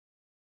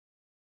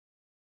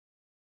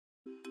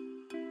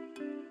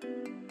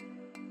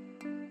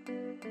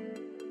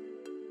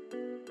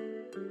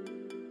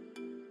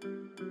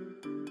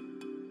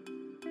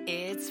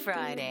It's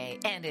Friday,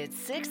 and it's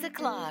 6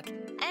 o'clock,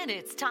 and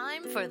it's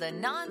time for the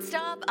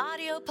Nonstop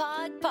Audio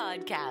Pod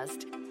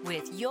podcast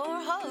with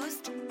your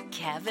host,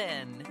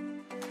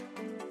 Kevin.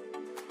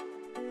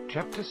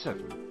 Chapter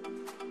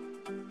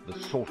 7. The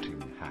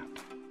Sorting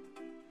Hat.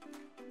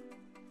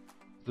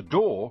 The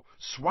door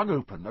swung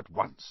open at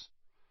once.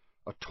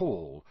 A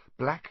tall,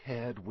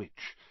 black-haired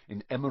witch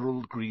in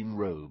emerald green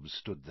robes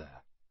stood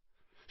there.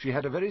 She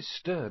had a very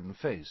stern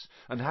face,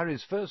 and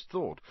Harry's first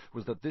thought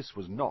was that this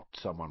was not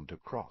someone to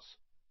cross.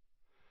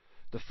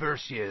 "The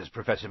first years,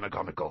 Professor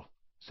McGonagall,"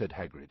 said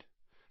Hagrid.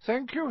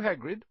 "Thank you,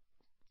 Hagrid.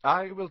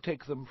 I will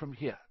take them from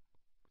here."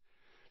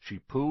 She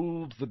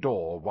pulled the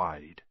door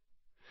wide.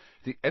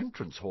 The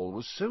entrance hall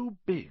was so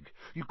big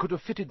you could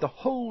have fitted the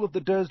whole of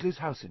the Dursleys'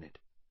 house in it.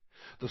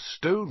 The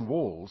stone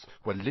walls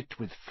were lit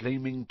with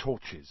flaming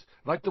torches,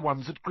 like the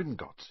ones at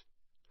Gringotts.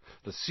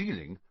 The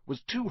ceiling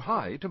was too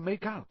high to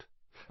make out,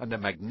 and a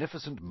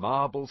magnificent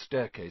marble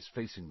staircase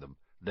facing them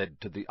led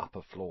to the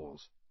upper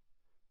floors.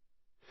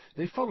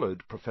 They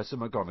followed Professor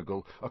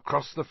McGonagall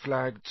across the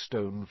flagged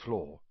stone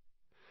floor.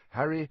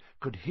 Harry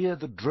could hear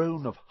the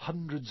drone of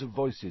hundreds of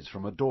voices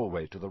from a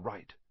doorway to the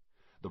right.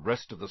 The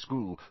rest of the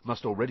school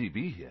must already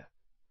be here.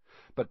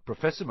 But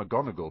Professor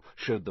McGonagall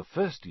showed the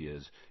first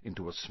years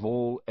into a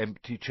small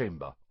empty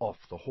chamber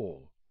off the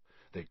hall.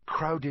 They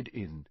crowded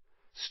in,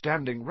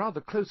 standing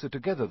rather closer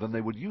together than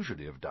they would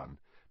usually have done,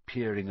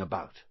 peering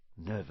about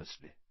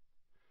nervously.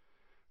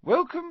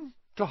 "Welcome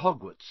to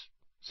Hogwarts,"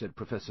 said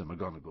Professor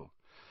McGonagall.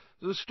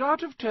 "The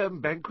start of term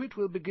banquet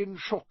will begin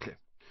shortly.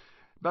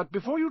 But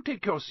before you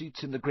take your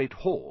seats in the Great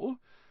Hall,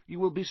 you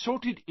will be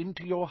sorted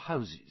into your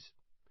houses.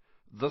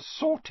 The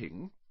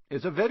sorting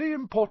is a very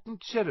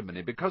important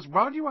ceremony, because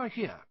while you are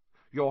here,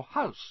 your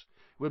house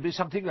will be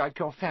something like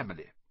your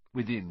family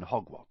within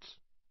Hogwarts.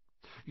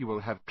 You will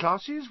have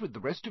classes with the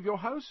rest of your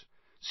house,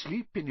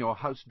 sleep in your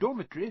house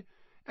dormitory,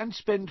 and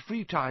spend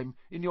free time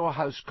in your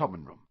house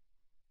common room.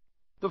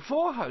 The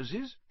 4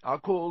 houses are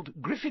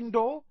called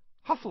Gryffindor,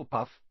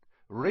 Hufflepuff,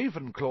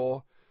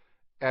 Ravenclaw,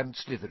 and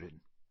Slytherin.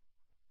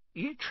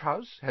 Each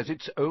house has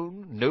its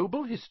own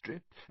noble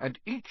history, and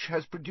each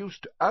has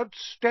produced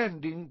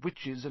outstanding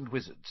witches and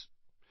wizards.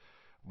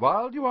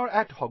 While you are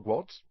at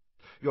Hogwarts,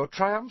 your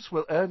triumphs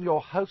will earn your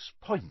house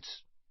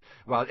points,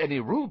 while any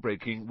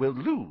rule-breaking will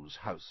lose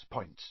house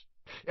points.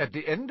 At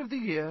the end of the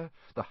year,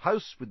 the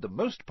house with the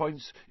most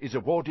points is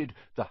awarded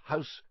the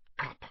House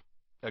Cup.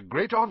 A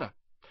great honour.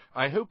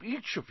 I hope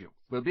each of you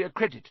will be a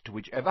credit to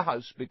whichever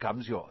house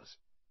becomes yours.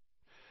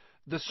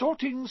 The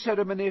sorting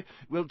ceremony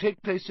will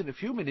take place in a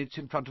few minutes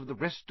in front of the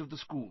rest of the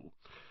school.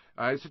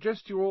 I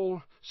suggest you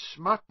all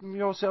smarten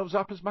yourselves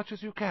up as much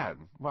as you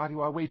can while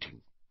you are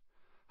waiting."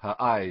 Her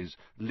eyes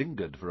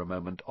lingered for a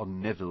moment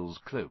on Neville's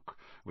cloak,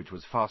 which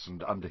was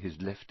fastened under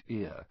his left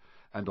ear,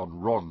 and on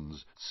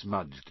Ron's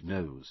smudged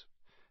nose.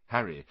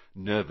 Harry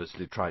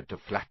nervously tried to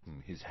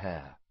flatten his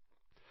hair.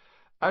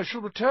 "I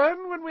shall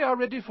return when we are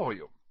ready for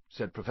you,"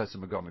 said Professor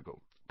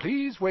McGonagall.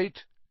 "Please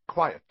wait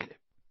quietly."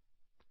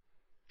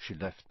 She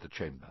left the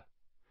chamber.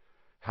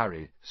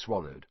 Harry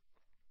swallowed.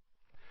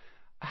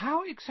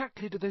 "How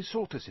exactly do they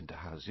sort us into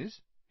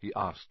houses?" he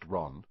asked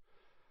Ron.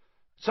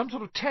 "Some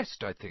sort of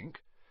test, I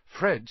think.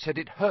 Fred said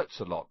it hurts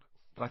a lot,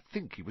 but I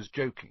think he was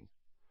joking."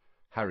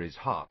 Harry's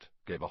heart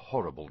gave a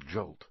horrible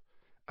jolt.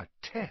 A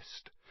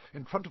test?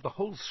 In front of the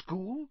whole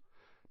school?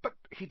 But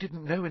he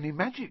didn't know any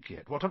magic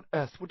yet. What on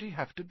earth would he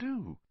have to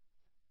do?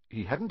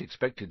 He hadn't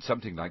expected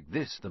something like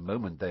this the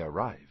moment they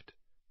arrived.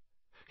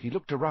 He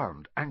looked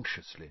around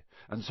anxiously,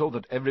 and saw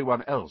that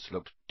everyone else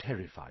looked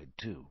terrified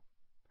too.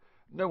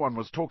 No one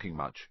was talking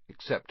much,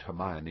 except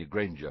Hermione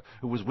Granger,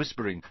 who was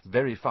whispering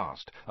very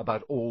fast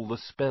about all the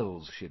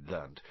spells she'd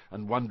learnt,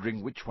 and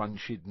wondering which one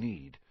she'd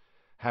need.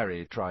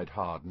 Harry tried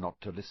hard not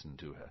to listen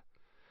to her.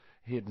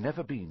 He had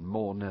never been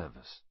more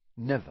nervous.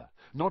 Never,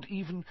 not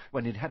even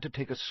when he'd had to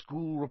take a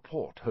school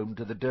report home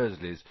to the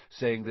Dursleys,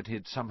 saying that he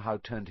had somehow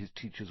turned his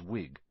teacher's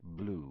wig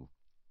blue.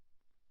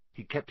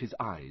 He kept his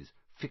eyes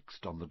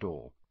fixed on the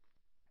door.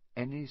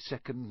 Any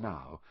second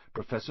now,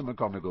 Professor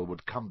McGonagall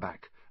would come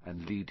back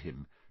and lead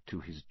him to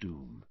his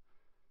doom.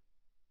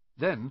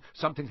 Then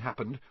something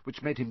happened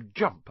which made him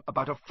jump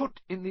about a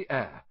foot in the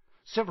air.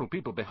 Several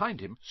people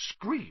behind him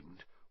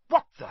screamed.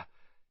 "What the—"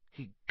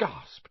 He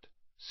gasped.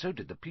 So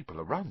did the people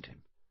around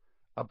him.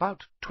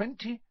 About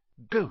 20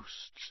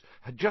 ghosts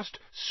had just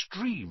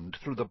streamed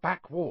through the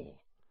back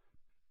wall.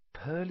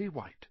 Pearly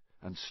white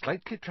and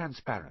slightly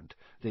transparent,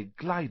 they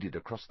glided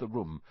across the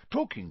room,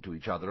 talking to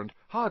each other and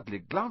hardly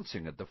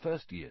glancing at the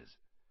first years.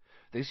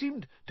 They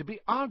seemed to be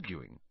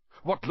arguing.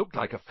 What looked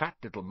like a fat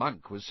little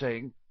monk was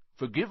saying,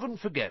 "Forgive and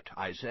forget,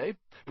 I say.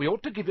 We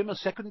ought to give him a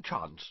second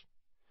chance."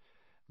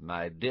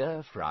 "My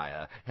dear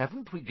Friar,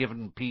 haven't we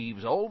given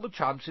Peeves all the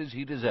chances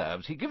he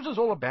deserves? He gives us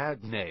all a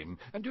bad name,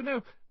 and, you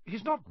know,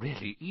 he's not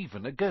really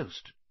even a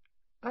ghost.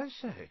 I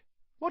say,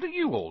 what are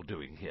you all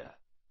doing here?"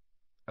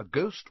 A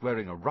ghost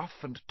wearing a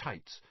ruff and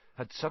tights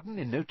had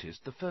suddenly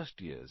noticed the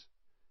first-years.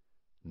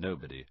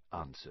 Nobody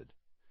answered.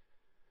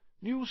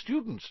 "New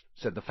students,"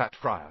 said the fat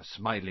friar,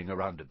 smiling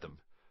around at them.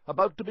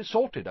 "About to be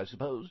sorted, I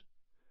suppose?"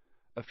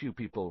 A few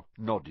people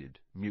nodded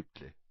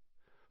mutely.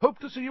 "Hope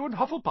to see you in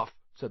Hufflepuff,"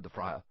 said the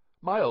friar.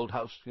 "My old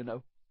house, you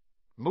know."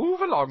 "Move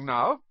along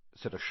now,"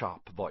 said a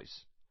sharp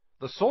voice.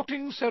 "The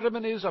sorting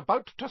ceremony's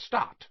about to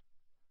start."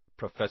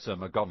 Professor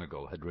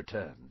McGonagall had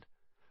returned.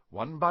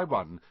 One by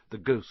one the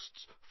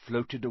ghosts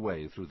floated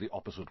away through the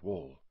opposite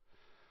wall.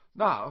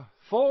 "Now,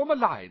 form a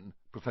line,"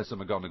 Professor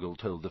McGonagall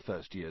told the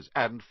first-years,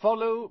 "and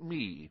follow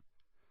me."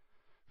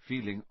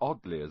 Feeling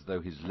oddly as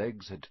though his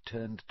legs had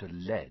turned to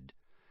lead,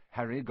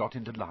 Harry got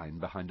into line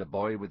behind a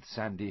boy with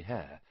sandy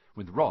hair,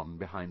 with Ron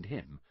behind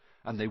him,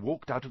 and they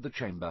walked out of the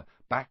chamber,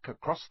 back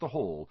across the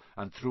hall,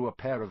 and through a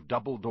pair of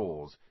double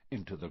doors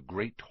into the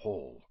great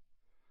hall.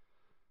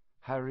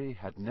 Harry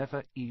had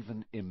never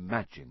even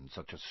imagined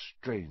such a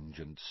strange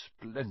and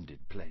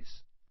splendid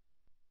place.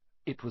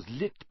 It was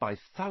lit by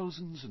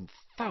thousands and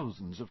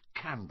thousands of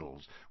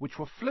candles, which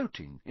were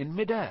floating in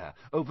mid-air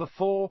over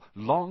 4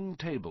 long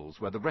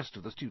tables where the rest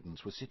of the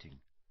students were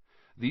sitting.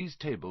 These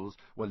tables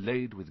were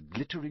laid with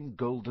glittering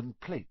golden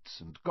plates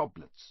and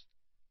goblets.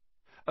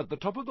 At the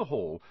top of the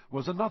hall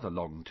was another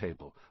long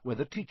table where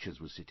the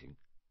teachers were sitting.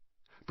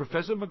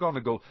 Professor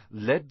McGonagall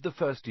led the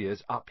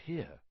first-years up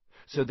here,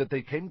 so that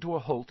they came to a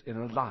halt in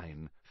a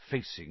line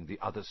facing the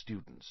other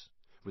students,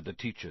 with the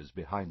teachers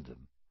behind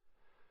them.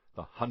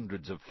 The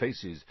hundreds of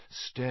faces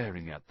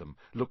staring at them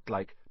looked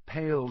like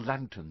pale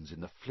lanterns in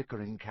the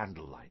flickering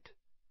candlelight.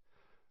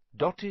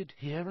 Dotted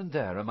here and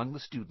there among the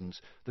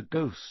students, the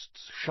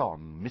ghosts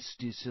shone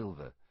misty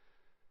silver.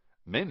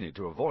 Mainly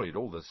to avoid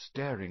all the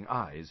staring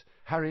eyes,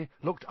 Harry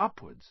looked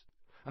upwards,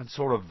 and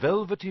saw a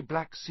velvety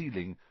black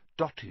ceiling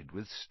dotted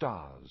with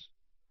stars.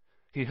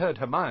 He heard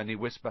Hermione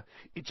whisper,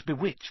 "It's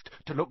bewitched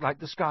to look like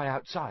the sky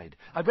outside.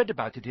 I read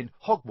about it in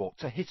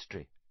Hogwarts, a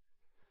history."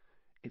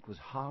 It was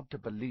hard to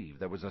believe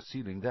there was a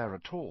ceiling there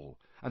at all,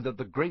 and that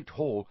the great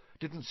hall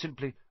didn't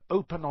simply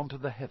open onto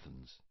the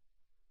heavens.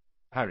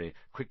 Harry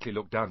quickly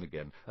looked down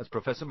again as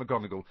Professor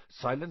McGonagall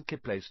silently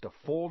placed a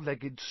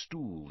 4-legged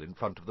stool in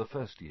front of the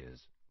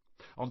first-years.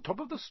 On top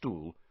of the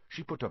stool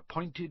she put a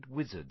pointed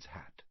wizard's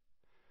hat.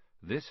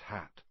 This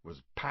hat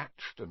was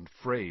patched and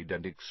frayed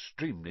and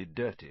extremely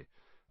dirty.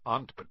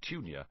 Aunt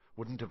Petunia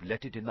wouldn't have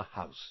let it in the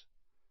house.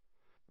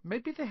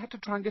 Maybe they had to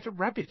try and get a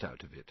rabbit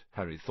out of it,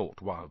 Harry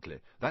thought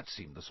wildly. That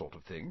seemed the sort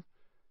of thing.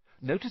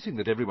 Noticing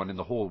that everyone in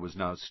the hall was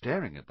now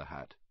staring at the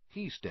hat,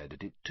 he stared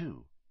at it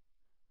too.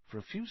 For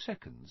a few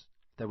seconds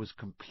there was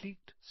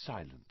complete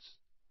silence.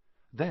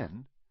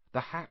 Then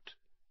the hat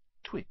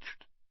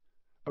twitched.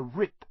 A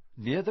rip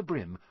near the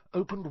brim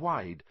opened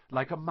wide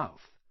like a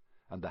mouth,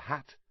 and the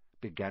hat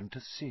began to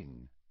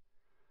sing.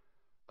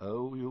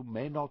 "Oh, you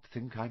may not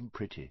think I'm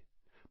pretty,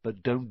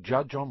 but don't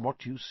judge on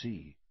what you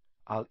see.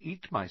 I'll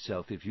eat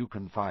myself if you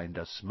can find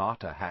a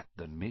smarter hat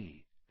than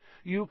me.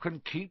 You can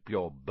keep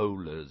your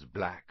bowlers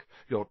black,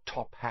 your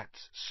top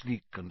hats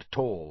sleek and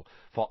tall,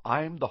 for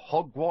I'm the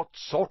Hogwarts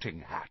sorting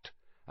hat,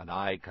 and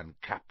I can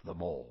cap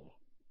them all.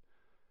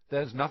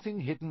 There's nothing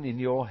hidden in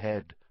your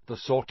head the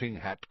sorting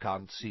hat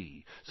can't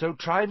see, so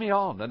try me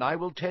on, and I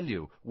will tell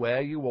you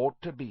where you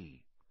ought to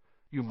be.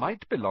 You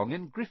might belong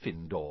in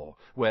Gryffindor,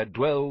 where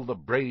dwell the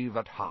brave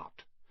at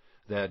heart.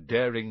 Their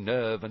daring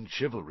nerve and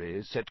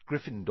chivalry set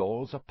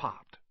Gryffindors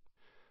apart.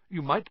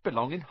 You might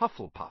belong in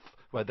Hufflepuff,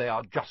 where they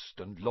are just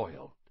and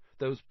loyal.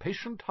 Those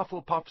patient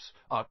Hufflepuffs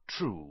are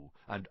true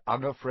and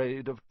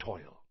unafraid of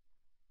toil.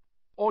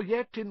 Or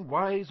yet in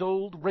wise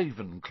old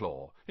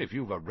Ravenclaw, if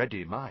you've a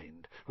ready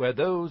mind, where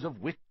those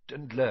of wit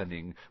and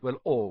learning will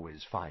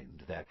always find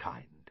their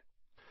kind.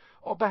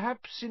 Or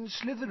perhaps in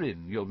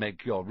Slytherin you'll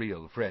make your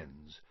real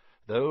friends.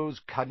 Those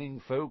cunning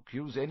folk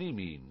use any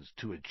means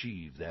to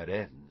achieve their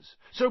ends.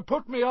 So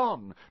put me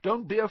on,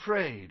 don't be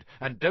afraid,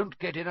 and don't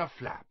get in a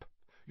flap.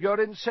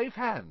 You're in safe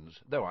hands,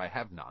 though I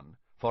have none,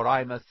 for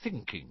I'm a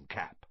thinking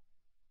cap."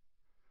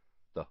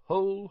 The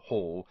whole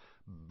hall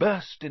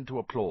burst into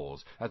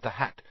applause as the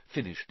hat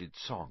finished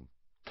its song.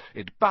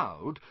 It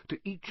bowed to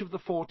each of the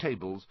 4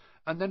 tables,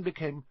 and then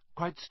became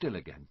quite still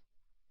again.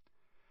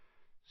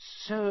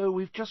 "So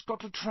we've just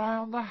got to try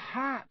on the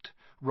hat,"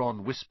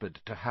 Ron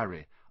whispered to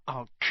Harry.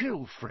 "I'll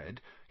kill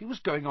Fred. He was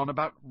going on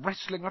about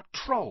wrestling a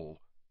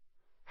troll."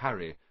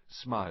 Harry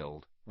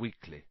smiled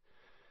weakly.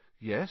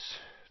 Yes,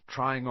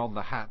 trying on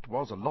the hat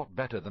was a lot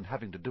better than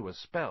having to do a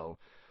spell,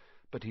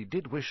 but he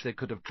did wish they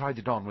could have tried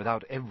it on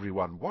without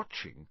everyone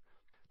watching.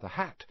 The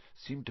hat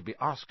seemed to be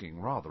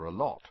asking rather a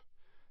lot.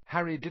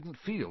 Harry didn't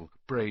feel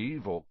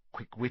brave or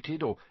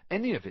quick-witted or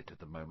any of it at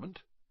the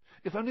moment.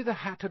 If only the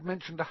hat had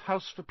mentioned a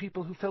house for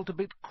people who felt a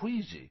bit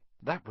queasy,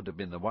 that would have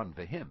been the one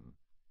for him.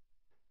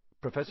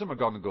 Professor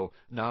McGonagall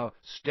now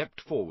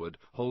stepped forward,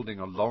 holding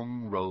a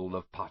long roll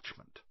of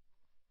parchment.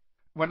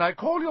 "When I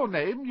call your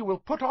name, you will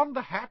put on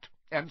the hat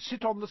and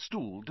sit on the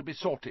stool to be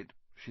sorted,"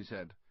 she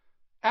said.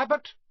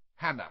 "Abbott,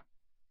 Hannah."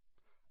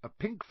 A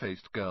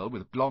pink-faced girl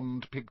with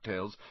blonde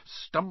pigtails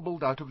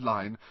stumbled out of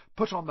line,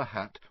 put on the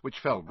hat, which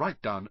fell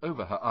right down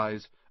over her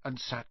eyes, and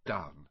sat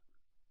down.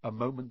 A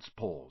moment's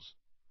pause.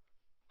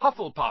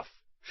 "Hufflepuff!"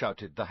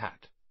 shouted the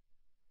hat.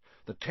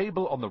 The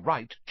table on the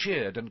right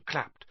cheered and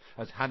clapped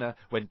as Hannah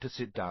went to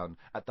sit down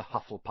at the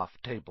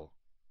Hufflepuff table.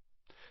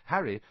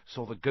 Harry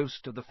saw the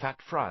ghost of the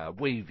fat friar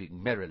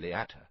waving merrily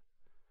at her.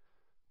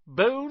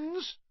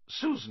 "Bones,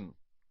 Susan!"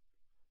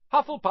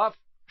 "Hufflepuff!"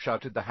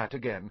 shouted the hat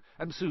again,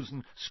 and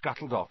Susan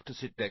scuttled off to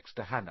sit next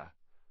to Hannah.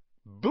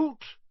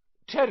 "Boot,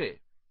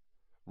 Terry!"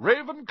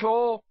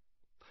 "Ravenclaw!"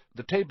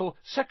 The table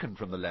second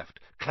from the left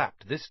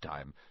clapped this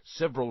time.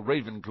 Several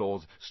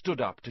Ravenclaws stood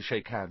up to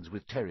shake hands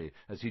with Terry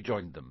as he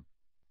joined them.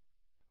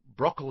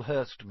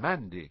 Brocklehurst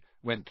Mandy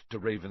went to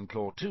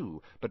Ravenclaw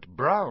too, but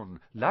Brown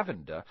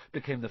Lavender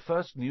became the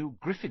first new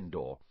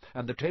Gryffindor,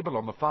 and the table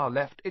on the far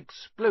left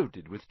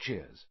exploded with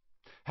cheers.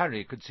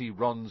 Harry could see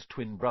Ron's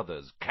twin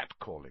brothers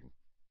catcalling.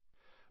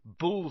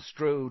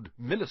 Bulstrode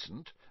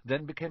Millicent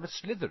then became a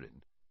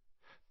Slytherin.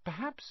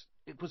 Perhaps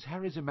it was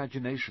Harry's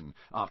imagination,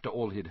 after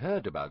all he'd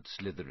heard about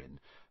Slytherin,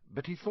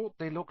 but he thought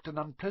they looked an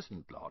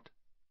unpleasant lot.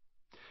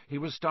 He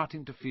was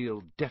starting to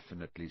feel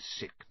definitely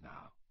sick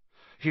now.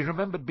 He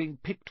remembered being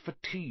picked for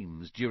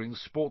teams during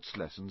sports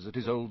lessons at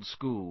his old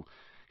school.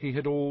 He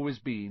had always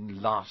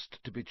been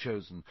last to be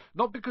chosen,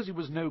 not because he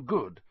was no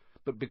good,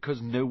 but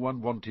because no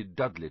one wanted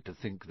Dudley to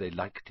think they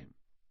liked him.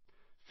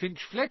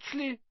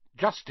 "Finch-Fletchley,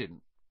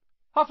 Justin.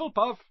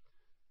 Hufflepuff!"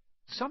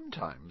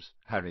 Sometimes,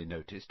 Harry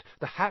noticed,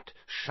 the hat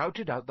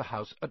shouted out the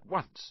house at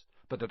once,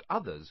 but at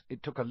others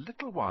it took a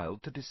little while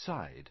to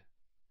decide.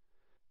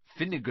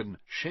 Finnegan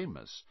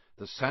Seamus,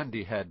 the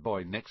sandy-haired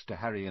boy next to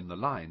Harry in the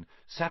line,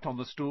 sat on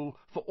the stool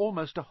for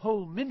almost a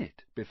whole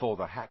minute before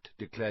the hat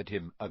declared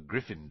him a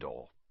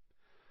Gryffindor.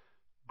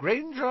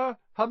 "Granger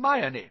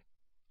Hermione!"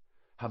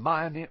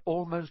 Hermione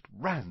almost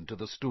ran to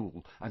the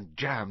stool and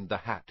jammed the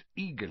hat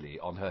eagerly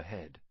on her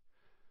head.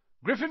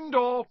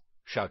 "Gryffindor!"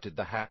 shouted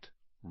the hat.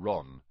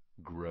 Ron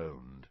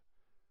groaned.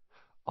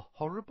 A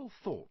horrible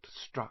thought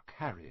struck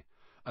Harry,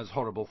 as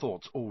horrible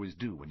thoughts always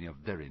do when you're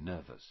very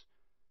nervous.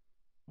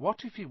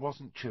 What if he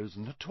wasn't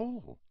chosen at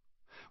all?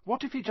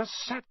 What if he just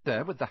sat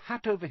there with the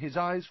hat over his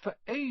eyes for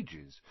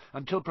ages,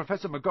 until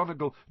Professor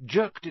McGonagall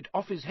jerked it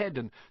off his head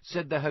and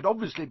said there had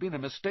obviously been a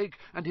mistake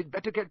and he'd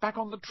better get back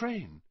on the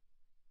train?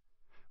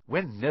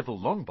 When Neville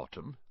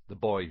Longbottom, the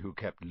boy who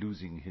kept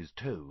losing his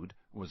toad,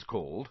 was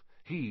called,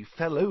 he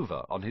fell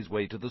over on his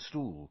way to the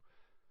stool.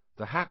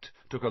 The hat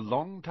took a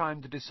long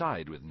time to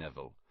decide with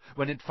Neville.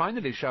 When it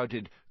finally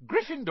shouted,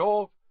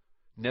 "Gryffindor!"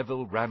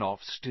 Neville ran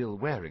off still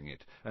wearing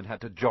it, and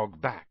had to jog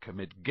back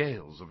amid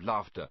gales of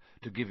laughter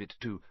to give it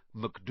to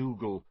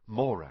MacDougall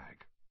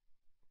Morag.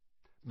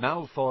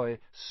 Malfoy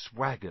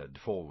swaggered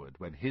forward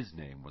when his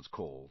name was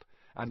called,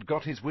 and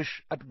got his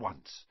wish at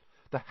once.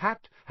 The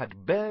hat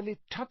had barely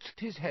touched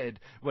his head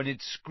when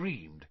it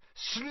screamed,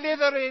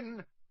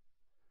 "Slytherin!"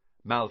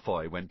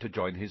 Malfoy went to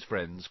join his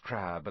friends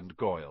Crabbe and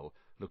Goyle,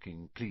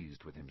 looking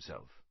pleased with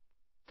himself.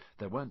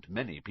 There weren't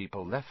many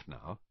people left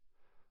now.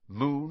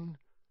 Moon,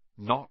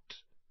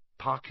 Knott,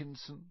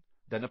 Parkinson,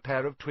 then a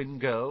pair of twin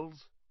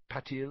girls,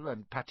 Patil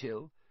and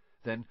Patil,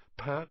 then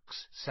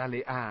Perks,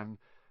 Sally Ann,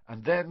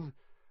 and then,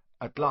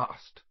 at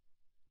last,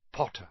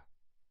 Potter,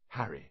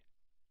 Harry.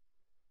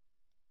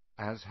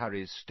 As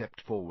Harry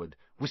stepped forward,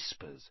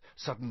 whispers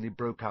suddenly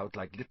broke out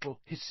like little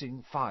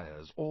hissing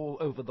fires all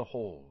over the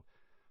hall.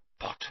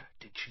 "Potter,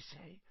 did she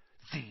say?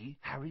 The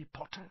Harry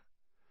Potter?"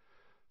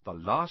 The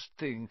last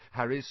thing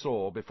Harry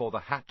saw before the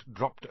hat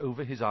dropped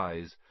over his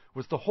eyes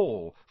was the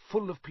hall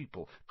full of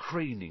people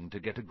craning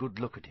to get a good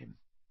look at him.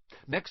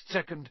 Next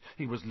second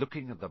he was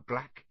looking at the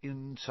black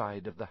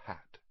inside of the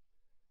hat.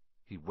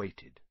 He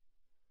waited.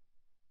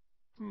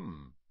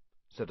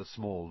 Said a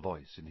small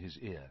voice in his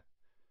ear.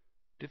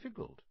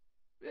 "Difficult,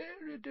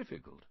 very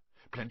difficult.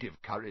 Plenty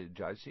of courage,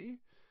 I see.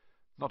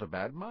 Not a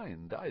bad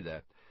mind,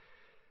 either.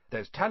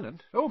 There's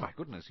talent, oh my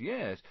goodness,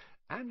 yes,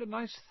 and a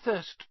nice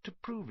thirst to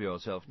prove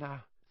yourself.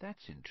 Now,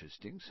 that's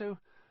interesting. So,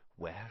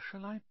 where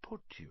shall I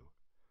put you?"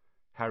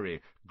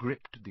 Harry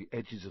gripped the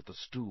edges of the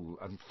stool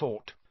and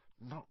thought,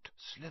 "Not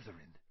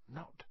Slytherin,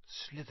 not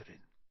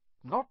Slytherin."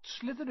 "Not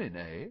Slytherin,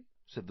 eh?"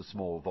 said the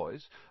small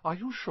voice. "Are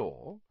you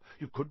sure?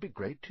 You could be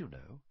great, you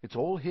know. It's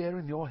all here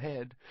in your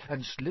head,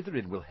 and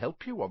Slytherin will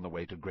help you on the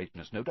way to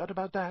greatness, no doubt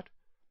about that.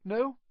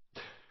 No?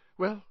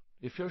 Well,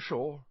 if you're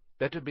sure,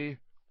 better be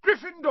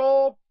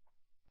Gryffindor."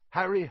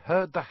 Harry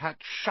heard the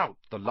hat shout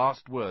the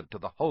last word to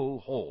the whole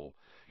hall.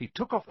 He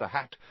took off the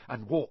hat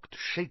and walked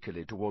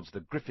shakily towards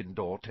the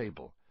Gryffindor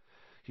table.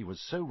 He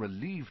was so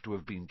relieved to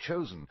have been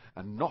chosen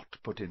and not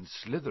put in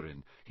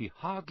Slytherin, he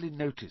hardly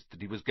noticed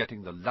that he was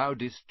getting the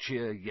loudest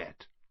cheer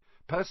yet.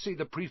 Percy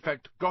the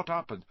prefect got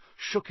up and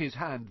shook his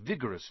hand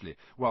vigorously,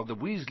 while the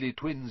Weasley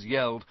twins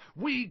yelled,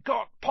 "We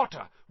got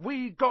Potter!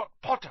 We got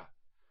Potter!"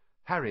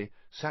 Harry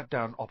sat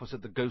down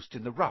opposite the ghost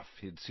in the ruff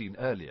he had seen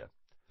earlier.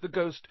 The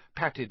ghost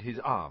patted his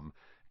arm,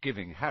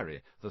 giving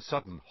Harry the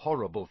sudden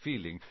horrible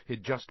feeling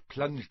he'd just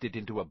plunged it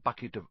into a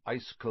bucket of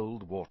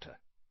ice-cold water.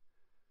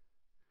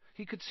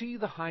 He could see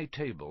the high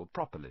table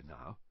properly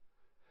now.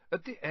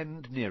 At the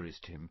end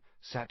nearest him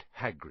sat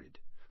Hagrid,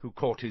 who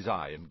caught his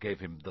eye and gave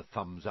him the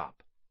thumbs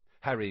up.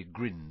 Harry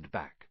grinned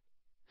back.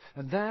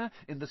 And there,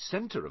 in the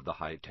centre of the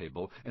high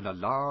table, in a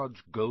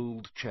large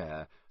gold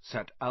chair,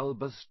 sat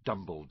Albus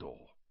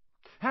Dumbledore.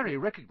 Harry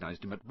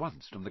recognized him at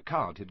once from the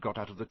card he'd got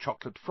out of the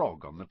chocolate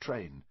frog on the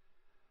train.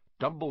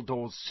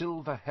 Dumbledore's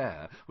silver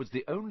hair was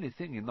the only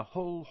thing in the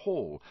whole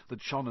hall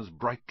that shone as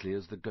brightly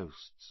as the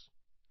ghost's.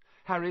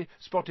 Harry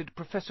spotted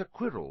Professor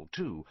Quirrell,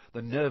 too,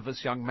 the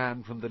nervous young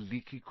man from the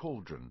leaky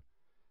cauldron.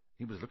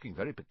 He was looking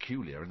very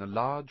peculiar in a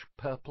large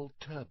purple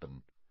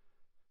turban.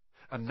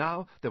 And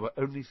now there were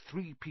only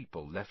 3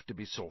 people left to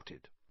be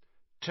sorted.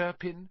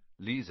 Turpin,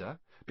 Lisa,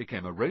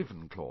 became a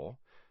Ravenclaw,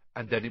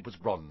 and then it was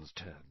Ron's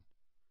turn.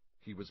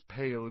 He was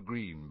pale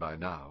green by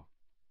now.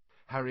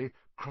 Harry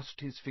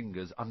crossed his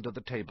fingers under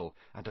the table,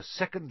 and a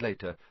second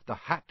later the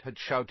hat had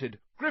shouted,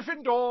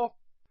 "Gryffindor!"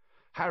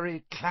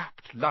 Harry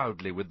clapped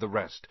loudly with the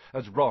rest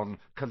as Ron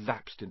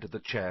collapsed into the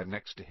chair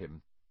next to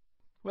him.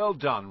 "Well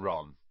done,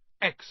 Ron.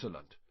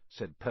 Excellent,"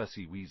 said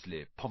Percy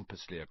Weasley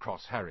pompously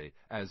across Harry,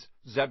 as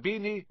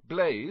Zabini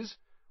Blaze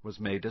was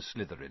made a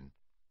Slytherin.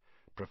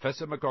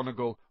 Professor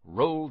McGonagall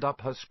rolled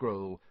up her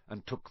scroll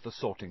and took the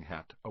sorting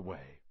hat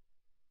away.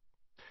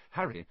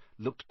 Harry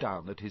looked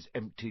down at his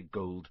empty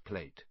gold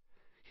plate.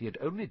 He had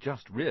only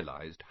just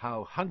realized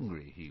how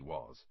hungry he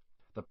was.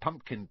 The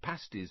pumpkin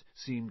pasties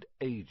seemed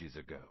ages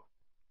ago.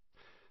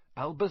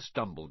 Albus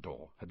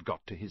Dumbledore had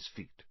got to his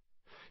feet.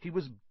 He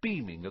was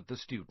beaming at the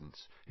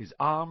students, his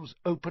arms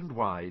opened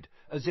wide,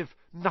 as if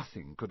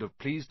nothing could have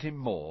pleased him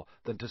more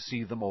than to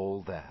see them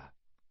all there.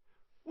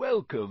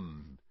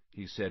 "Welcome,"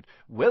 he said.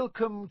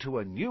 "Welcome to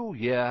a new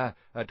year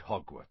at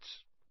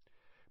Hogwarts.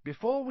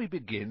 Before we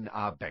begin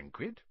our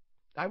banquet,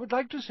 I would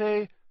like to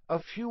say a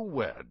few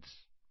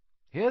words.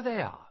 Here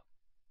they are.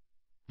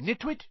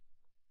 Nitwit,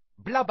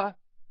 Blubber,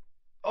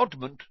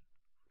 Oddment,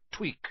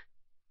 Tweak.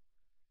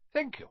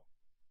 Thank you."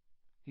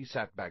 He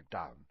sat back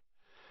down.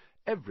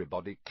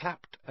 Everybody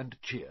clapped and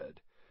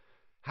cheered.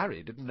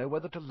 Harry didn't know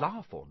whether to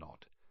laugh or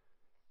not.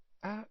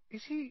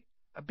 "Is he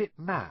a bit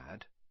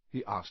mad?"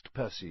 he asked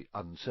Percy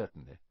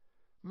uncertainly.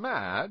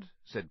 "Mad?"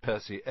 said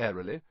Percy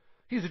airily.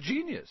 "He's a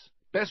genius,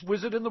 best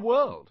wizard in the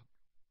world.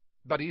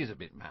 But he is a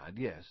bit mad,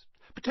 yes.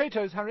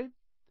 Potatoes, Harry?"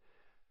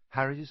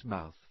 Harry's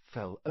mouth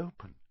fell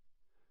open.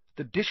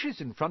 The dishes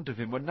in front of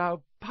him were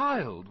now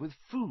piled with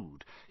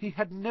food. He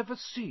had never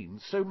seen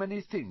so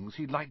many things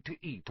he liked to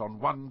eat on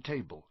one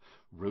table.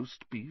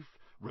 Roast beef,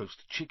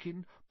 roast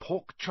chicken,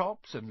 pork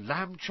chops and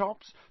lamb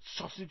chops,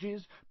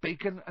 sausages,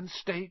 bacon and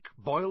steak,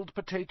 boiled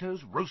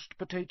potatoes, roast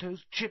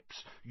potatoes,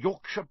 chips,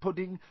 Yorkshire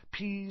pudding,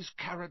 peas,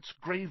 carrots,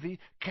 gravy,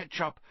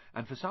 ketchup,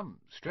 and for some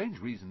strange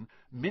reason,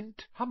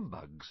 mint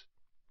humbugs.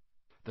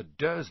 The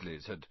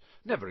Dursleys had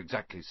never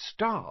exactly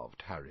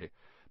starved Harry,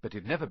 but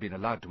he'd never been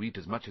allowed to eat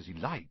as much as he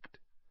liked.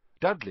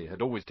 Dudley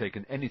had always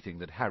taken anything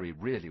that Harry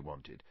really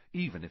wanted,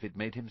 even if it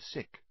made him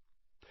sick.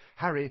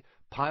 Harry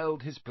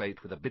piled his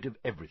plate with a bit of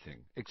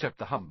everything, except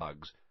the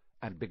humbugs,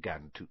 and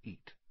began to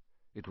eat.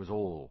 It was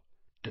all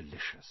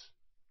delicious.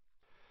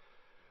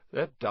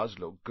 "That does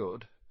look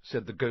good,"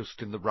 said the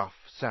ghost in the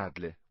ruff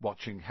sadly,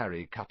 watching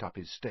Harry cut up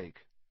his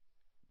steak.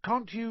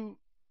 "Can't you—"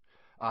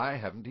 "I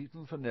haven't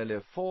eaten for nearly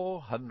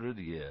 400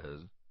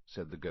 years,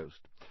 said the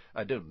ghost.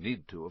 "I don't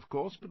need to, of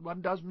course, but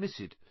one does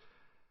miss it.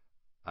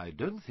 I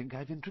don't think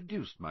I've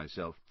introduced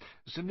myself.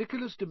 Sir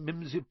Nicholas de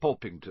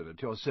Mimsy-Porpington,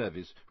 at your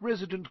service,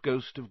 resident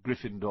ghost of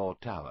Gryffindor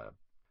Tower."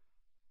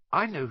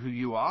 "I know who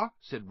you are,"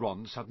 said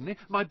Ron suddenly.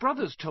 "My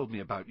brothers told me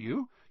about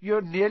you.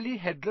 You're Nearly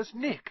Headless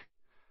Nick."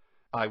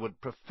 "I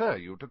would prefer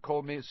you to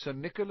call me Sir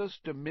Nicholas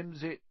de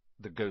Mimsy—"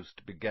 the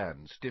ghost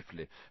began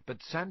stiffly,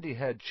 but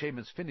sandy-haired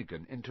Seamus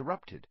Finnegan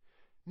interrupted.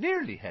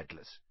 "Nearly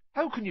headless?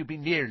 How can you be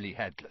nearly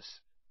headless?"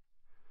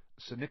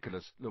 Sir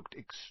Nicholas looked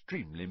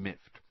extremely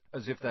miffed,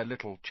 as if their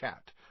little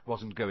chat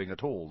wasn't going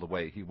at all the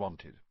way he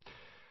wanted.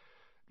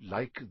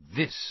 "Like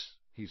this,"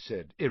 he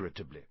said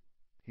irritably.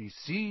 He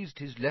seized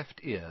his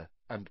left ear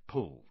and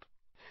pulled.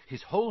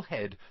 His whole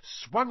head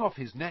swung off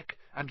his neck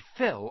and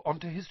fell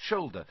onto his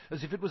shoulder,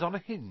 as if it was on a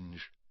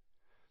hinge.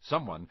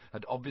 Someone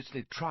had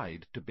obviously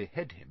tried to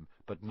behead him,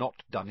 but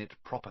not done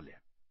it properly.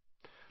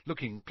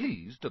 Looking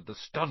pleased at the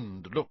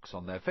stunned looks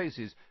on their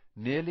faces,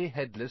 Nearly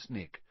Headless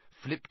Nick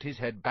flipped his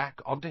head back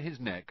onto his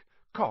neck,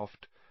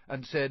 coughed,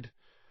 and said,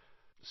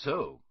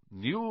 "So,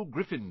 new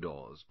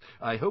Gryffindors.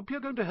 I hope you're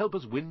going to help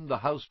us win the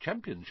house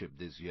championship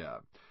this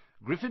year.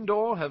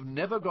 Gryffindor have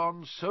never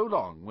gone so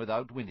long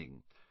without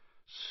winning.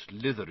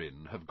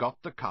 Slytherin have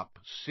got the cup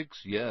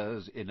 6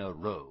 years in a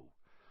row.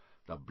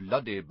 The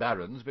bloody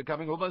Baron's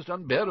becoming almost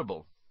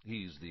unbearable.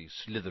 He's the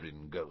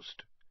Slytherin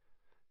ghost."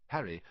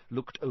 Harry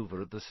looked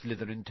over at the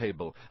Slytherin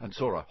table and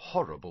saw a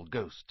horrible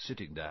ghost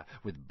sitting there,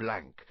 with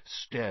blank,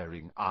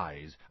 staring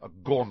eyes, a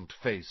gaunt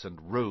face,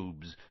 and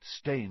robes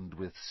stained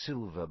with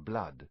silver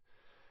blood.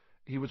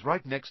 He was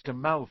right next to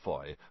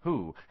Malfoy,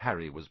 who,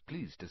 Harry was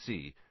pleased to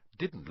see,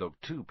 didn't look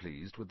too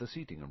pleased with the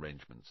seating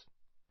arrangements.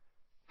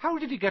 "How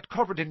did he get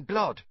covered in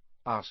blood?"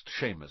 asked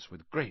Seamus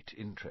with great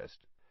interest.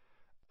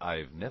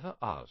 "I've never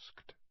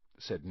asked,"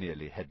 said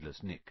nearly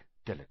headless Nick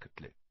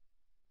delicately.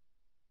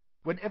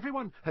 When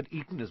everyone had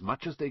eaten as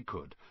much as they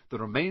could, the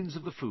remains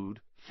of the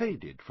food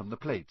faded from the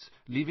plates,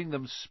 leaving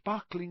them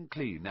sparkling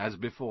clean as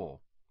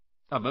before.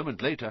 A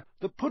moment later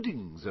the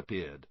puddings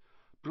appeared,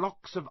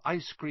 blocks of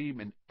ice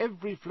cream in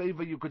every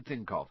flavour you could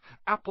think of,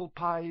 apple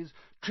pies,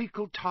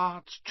 treacle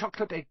tarts,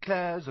 chocolate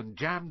eclairs and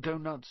jam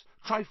doughnuts,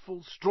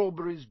 trifles,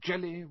 strawberries,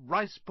 jelly,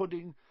 rice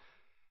pudding.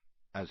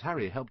 As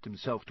Harry helped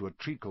himself to a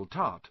treacle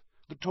tart,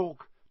 the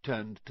talk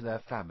turned to their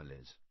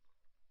families.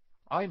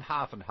 "I'm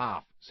half and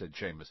half," said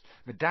Seamus.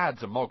 "My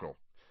dad's a Muggle.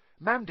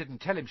 Mam didn't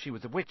tell him she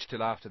was a witch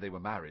till after they were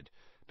married.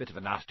 Bit of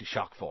a nasty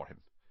shock for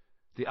him."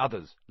 The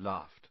others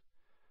laughed.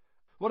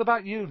 "What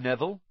about you,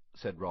 Neville?"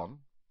 said Ron.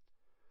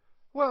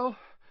 "Well,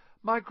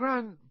 my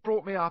gran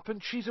brought me up,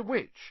 and she's a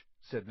witch,"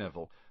 said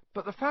Neville,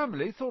 "but the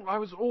family thought I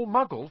was all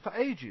Muggle for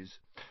ages.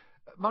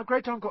 My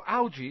great-uncle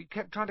Algy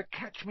kept trying to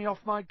catch me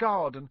off my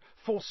guard and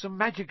force some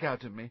magic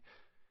out of me.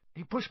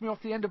 He pushed me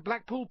off the end of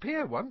Blackpool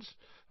Pier once.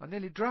 I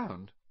nearly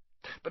drowned.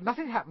 But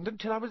nothing happened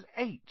until I was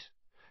 8.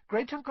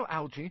 Great-uncle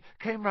Algy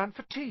came round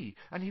for tea,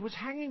 and he was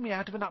hanging me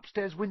out of an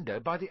upstairs window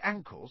by the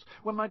ankles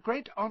when my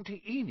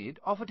great-auntie Enid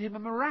offered him a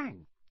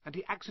meringue, and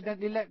he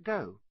accidentally let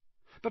go.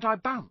 But I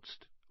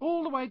bounced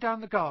all the way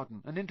down the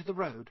garden and into the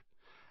road.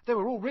 They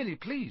were all really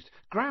pleased.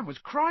 Gran was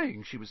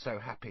crying, she was so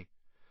happy.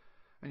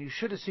 And you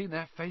should have seen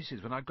their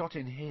faces when I got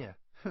in here.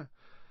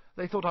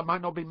 They thought I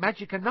might not be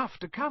magic enough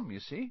to come, you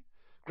see.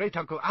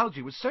 Great-uncle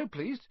Algy was so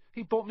pleased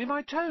he bought me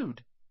my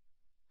toad."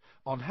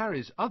 On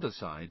Harry's other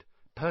side,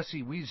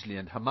 Percy Weasley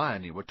and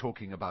Hermione were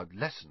talking about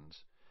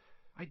lessons.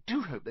 "I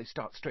do hope they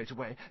start straight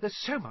away. There's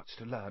so much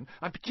to learn.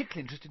 I'm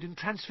particularly interested in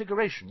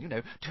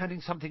transfiguration,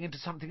 turning something into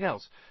something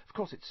else. Of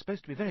course, it's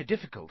supposed to be very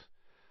difficult."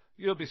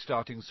 "You'll be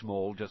starting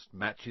small, just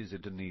matches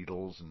into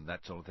needles and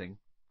that sort of thing."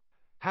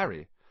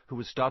 Harry, who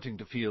was starting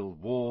to feel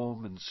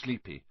warm and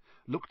sleepy,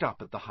 looked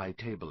up at the high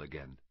table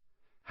again.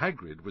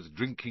 Hagrid was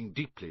drinking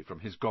deeply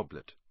from his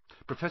goblet.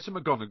 Professor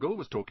McGonagall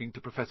was talking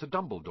to Professor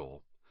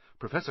Dumbledore.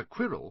 Professor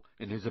Quirrell,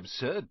 in his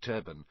absurd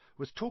turban,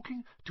 was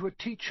talking to a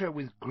teacher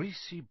with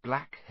greasy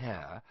black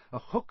hair, a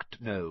hooked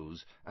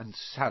nose, and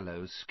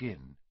sallow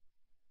skin.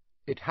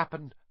 It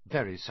happened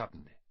very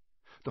suddenly.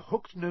 The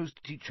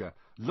hooked-nosed teacher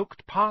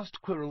looked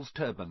past Quirrell's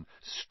turban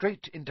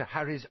straight into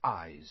Harry's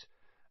eyes,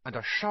 and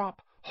a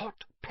sharp,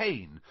 hot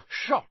pain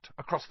shot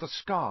across the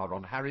scar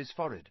on Harry's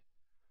forehead.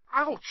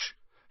 "Ouch!"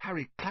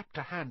 Harry clapped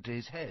a hand to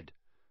his head.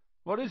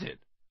 "What is it?"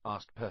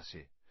 asked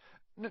Percy.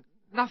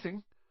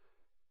 Nothing."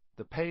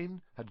 The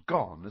pain had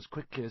gone as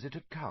quickly as it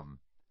had come.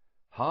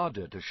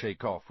 Harder to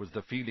shake off was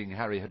the feeling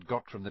Harry had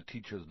got from the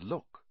teacher's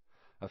look,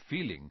 a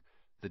feeling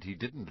that he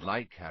didn't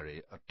like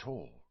Harry at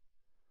all.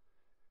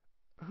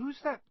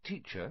 "Who's that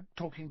teacher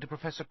talking to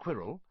Professor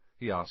Quirrell?"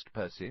 he asked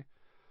Percy.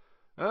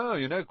 "Oh,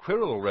 you know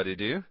Quirrell already,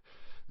 do you?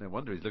 No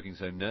wonder he's looking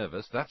so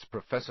nervous. That's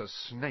Professor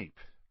Snape.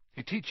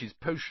 He teaches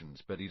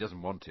potions, but he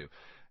doesn't want to.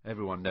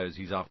 Everyone knows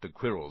he's after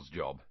Quirrell's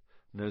job.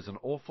 Knows an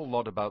awful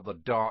lot about the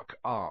dark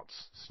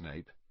arts,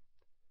 Snape."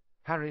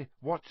 Harry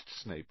watched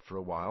Snape for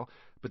a while,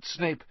 but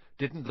Snape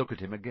didn't look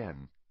at him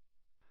again.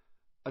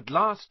 At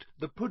last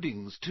the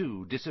puddings,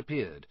 too,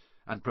 disappeared,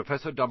 and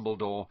Professor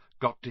Dumbledore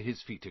got to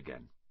his feet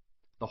again.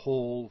 The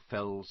hall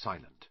fell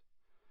silent.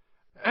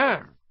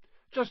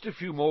 "Just a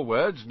few more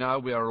words, now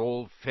we are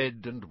all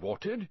fed and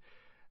watered.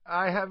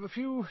 I have a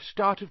few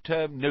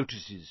start-of-term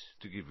notices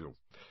to give you.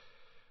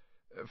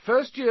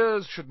 First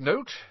years should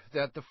note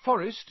that the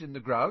forest in the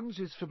grounds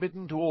is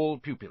forbidden to all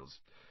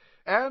pupils,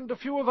 and a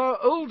few of our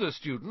older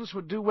students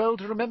would do well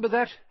to remember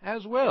that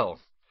as well."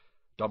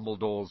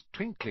 Dumbledore's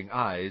twinkling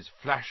eyes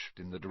flashed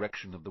in the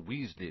direction of the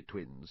Weasley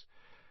twins.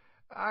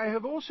 "I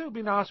have also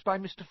been asked by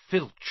Mr.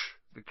 Filch,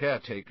 the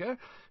caretaker,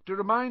 to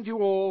remind you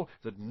all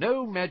that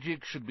no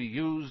magic should be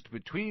used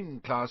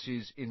between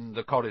classes in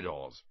the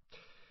corridors.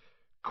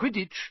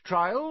 Quidditch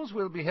trials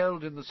will be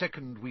held in the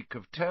second week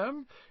of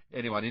term.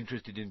 Anyone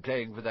interested in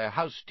playing for their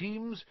house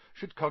teams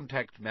should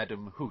contact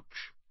Madam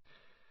Hooch.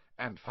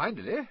 And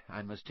finally,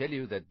 I must tell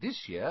you that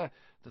this year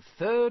the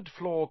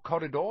third-floor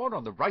corridor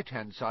on the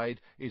right-hand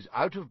side is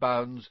out of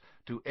bounds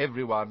to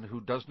everyone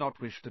who does not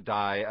wish to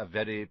die a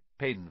very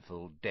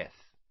painful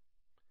death."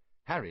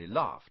 Harry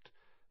laughed,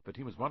 but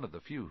he was one of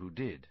the few who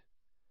did.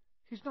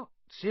 "He's not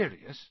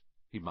serious,"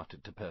 he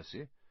muttered to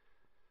Percy.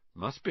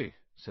 "Must be,"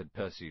 said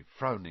Percy,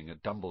 frowning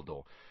at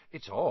Dumbledore.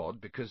 "It's odd,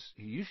 because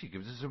he usually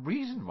gives us a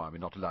reason why we're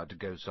not allowed to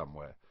go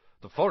somewhere.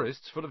 The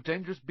forest's full of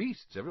dangerous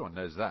beasts, everyone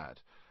knows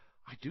that.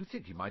 I do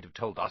think he might have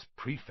told us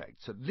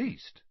prefects, at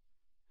least.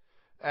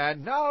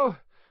 And now,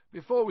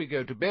 before we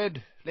go to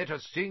bed, let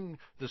us sing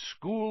the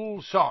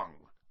school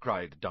song,"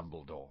 cried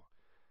Dumbledore.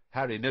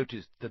 Harry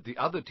noticed that the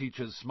other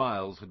teachers'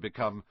 smiles had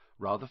become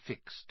rather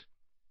fixed.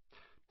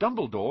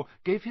 Dumbledore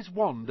gave his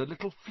wand a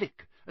little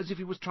flick, as if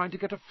he was trying to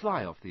get a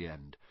fly off the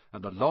end,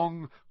 and a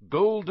long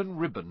golden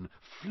ribbon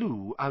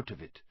flew out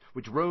of it,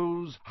 which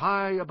rose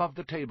high above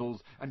the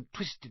tables and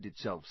twisted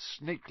itself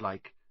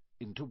snake-like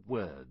into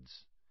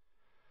words.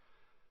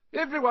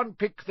 "Everyone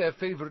pick their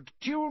favourite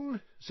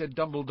tune," said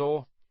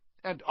Dumbledore,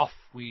 "and off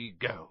we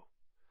go."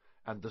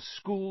 And the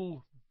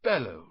school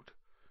bellowed,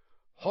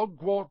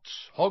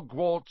 "Hogwarts,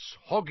 Hogwarts,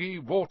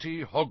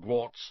 Hoggy-Warty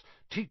Hogwarts,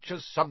 teach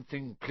us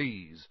something,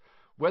 please.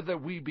 Whether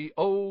we be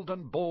old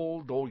and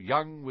bald, or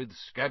young with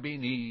scabby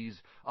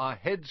knees, our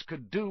heads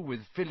could do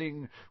with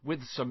filling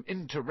with some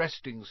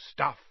interesting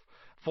stuff,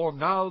 for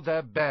now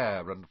they're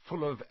bare and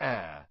full of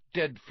air,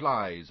 dead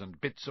flies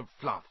and bits of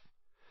fluff.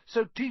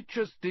 So teach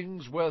us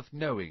things worth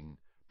knowing,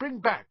 bring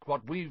back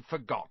what we've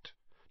forgot.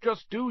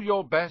 Just do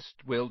your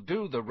best, we'll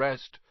do the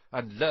rest,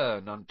 and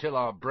learn until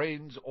our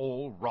brains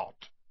all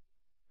rot."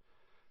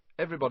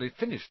 Everybody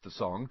finished the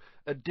song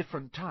at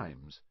different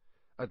times.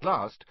 At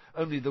last,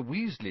 only the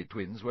Weasley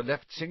twins were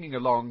left singing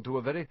along to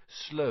a very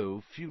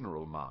slow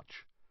funeral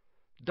march.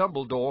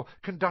 Dumbledore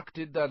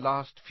conducted their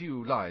last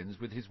few lines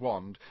with his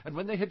wand, and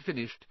when they had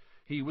finished,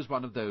 he was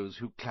one of those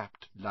who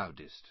clapped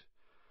loudest.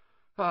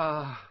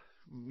 "Ah,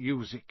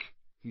 music,"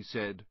 he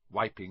said,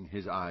 wiping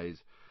his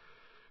eyes.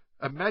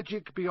 "A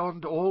magic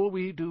beyond all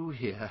we do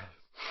here.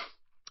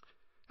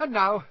 And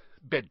now,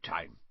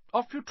 bedtime.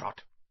 Off you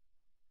trot."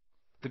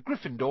 The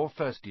Gryffindor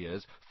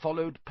first-years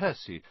followed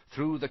Percy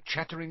through the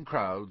chattering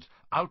crowds,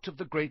 out of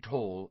the great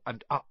hall,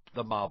 and up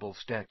the marble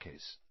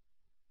staircase.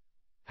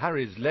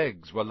 Harry's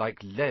legs were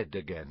like lead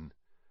again,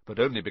 but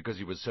only because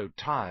he was so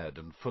tired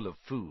and full of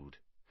food.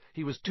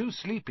 He was too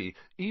sleepy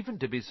even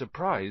to be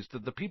surprised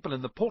that the people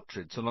in the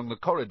portraits along the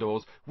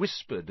corridors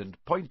whispered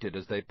and pointed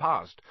as they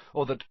passed,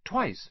 or that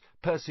twice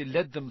Percy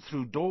led them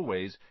through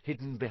doorways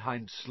hidden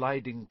behind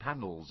sliding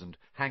panels and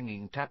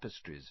hanging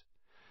tapestries.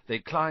 They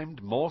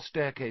climbed more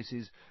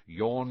staircases,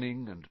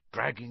 yawning and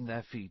dragging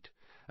their feet,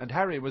 and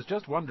Harry was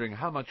just wondering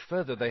how much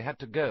further they had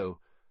to go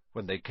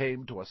when they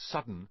came to a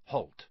sudden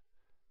halt.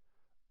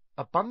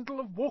 A bundle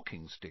of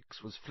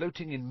walking-sticks was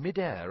floating in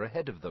mid-air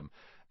ahead of them,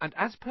 and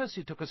as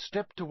Percy took a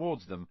step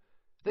towards them,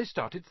 they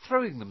started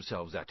throwing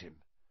themselves at him.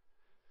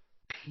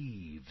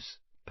 "Peeves,"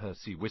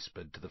 Percy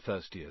whispered to the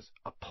first-years,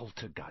 "a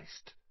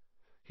poltergeist."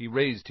 He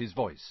raised his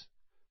voice.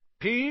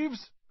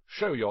 "Peeves,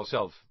 show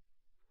yourself."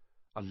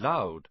 A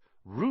loud,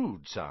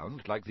 rude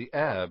sound, like the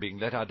air being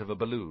let out of a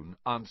balloon,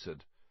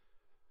 answered.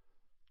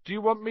 "Do you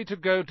want me to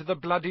go to the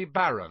bloody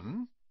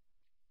Baron?"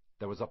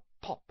 There was a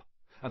pop,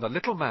 and a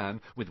little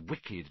man with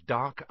wicked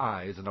dark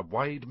eyes and a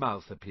wide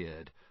mouth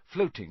appeared,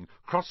 floating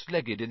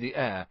cross-legged in the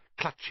air,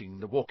 clutching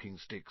the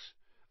walking-sticks.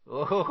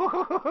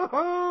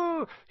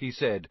 "Oh," he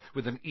said,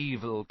 with an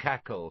evil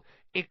cackle,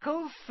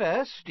 "ickle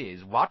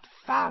firsties, what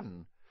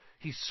fun!"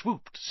 He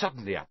swooped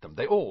suddenly at them.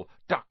 They all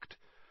ducked.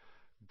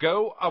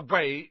 "Go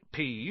away,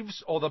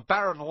 Peeves, or the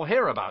Baron'll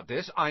hear about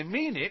this. I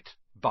mean it,"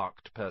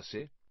 barked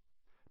Percy.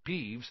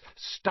 Peeves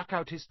stuck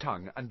out his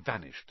tongue and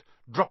vanished,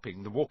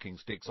 dropping the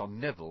walking-sticks on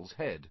Neville's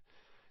head.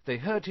 They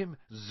heard him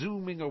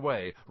zooming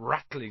away,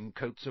 rattling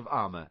coats of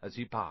armour as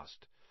he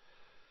passed.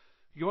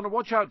 "You want to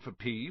watch out for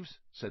Peeves,"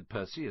 said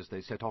Percy as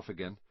they set off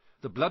again.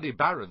 "The bloody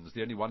Baron's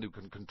the only one who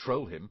can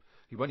control him.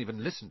 He won't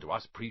even listen to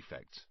us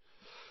prefects.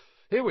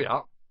 Here we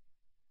are."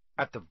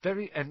 At the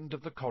very end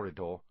of the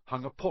corridor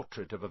hung a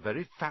portrait of a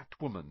very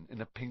fat woman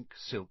in a pink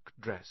silk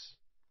dress.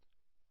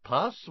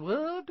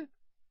 "Password?"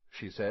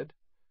 she said.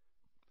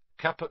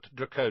 "Caput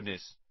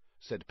Draconis,"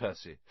 said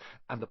Percy,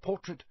 and the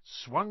portrait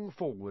swung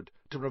forward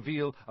to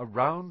reveal a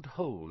round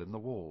hole in the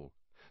wall.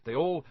 They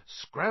all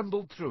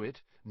scrambled through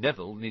it,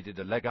 Neville needed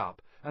a leg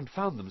up, and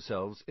found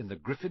themselves in the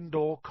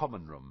Gryffindor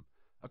common room,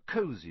 a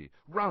cosy,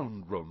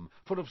 round room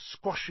full of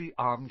squashy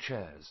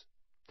armchairs.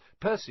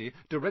 Percy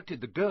directed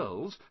the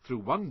girls through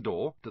one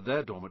door to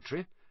their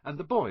dormitory, and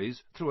the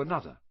boys through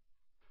another.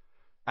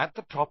 At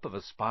the top of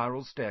a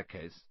spiral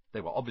staircase, they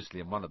were obviously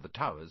in one of the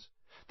towers,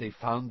 they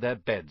found their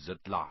beds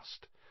at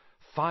last.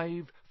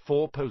 5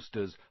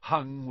 four-posters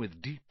hung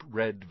with deep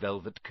red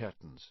velvet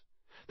curtains.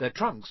 Their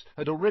trunks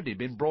had already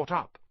been brought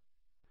up.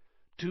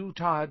 Too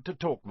tired to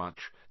talk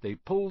much, they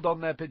pulled on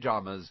their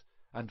pyjamas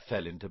and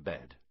fell into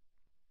bed.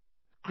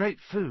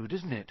 "Great food,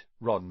 isn't it?"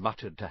 Ron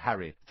muttered to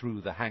Harry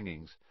through the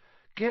hangings.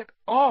 "Get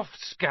off,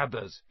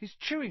 Scabbers! He's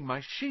chewing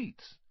my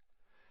sheets."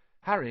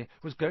 Harry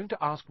was going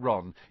to ask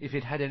Ron if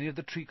he'd had any of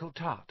the treacle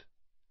tart,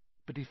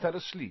 but he fell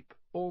asleep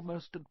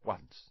almost at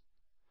once.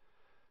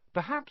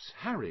 Perhaps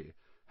Harry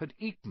had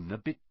eaten a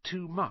bit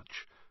too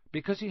much,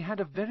 because he had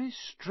a very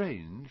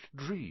strange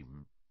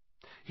dream.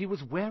 He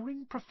was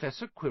wearing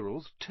Professor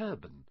Quirrell's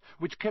turban,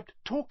 which kept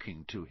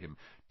talking to him,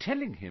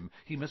 telling him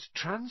he must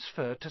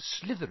transfer to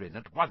Slytherin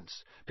at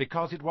once,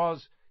 because it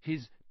was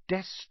his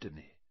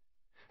destiny.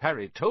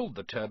 Harry told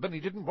the turban he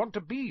didn't want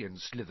to be in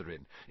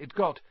Slytherin. It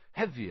got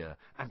heavier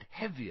and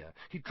heavier.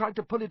 He tried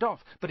to pull it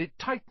off, but it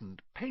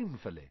tightened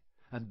painfully,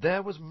 and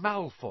there was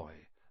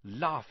Malfoy,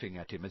 laughing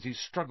at him as he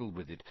struggled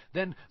with it.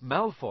 Then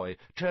Malfoy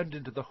turned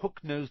into the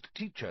hook-nosed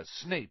teacher,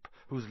 Snape,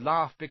 whose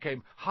laugh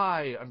became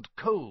high and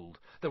cold.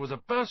 There was a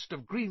burst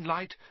of green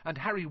light, and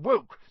Harry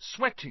woke,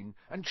 sweating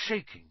and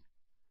shaking.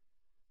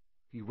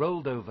 He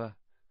rolled over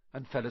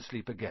and fell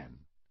asleep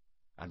again,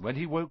 and when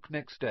he woke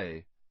next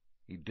day,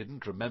 he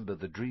didn't remember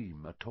the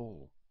dream at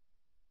all.